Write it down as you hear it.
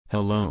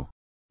Hello.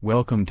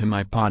 Welcome to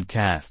my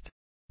podcast.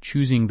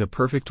 Choosing the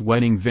perfect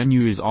wedding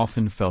venue is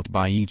often felt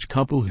by each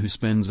couple who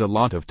spends a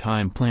lot of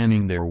time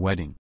planning their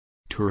wedding.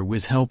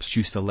 TourWiz helps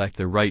you select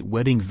the right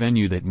wedding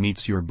venue that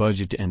meets your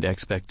budget and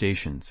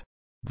expectations.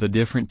 The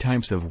different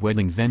types of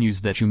wedding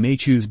venues that you may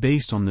choose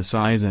based on the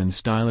size and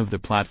style of the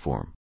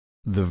platform.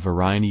 The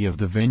variety of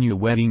the venue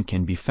wedding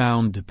can be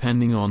found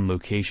depending on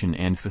location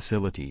and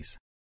facilities.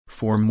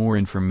 For more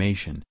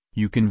information,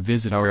 you can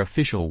visit our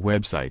official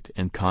website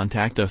and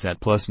contact us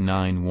at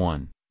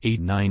 +91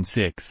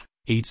 896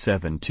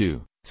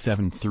 872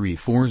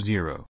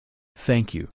 7340. Thank you.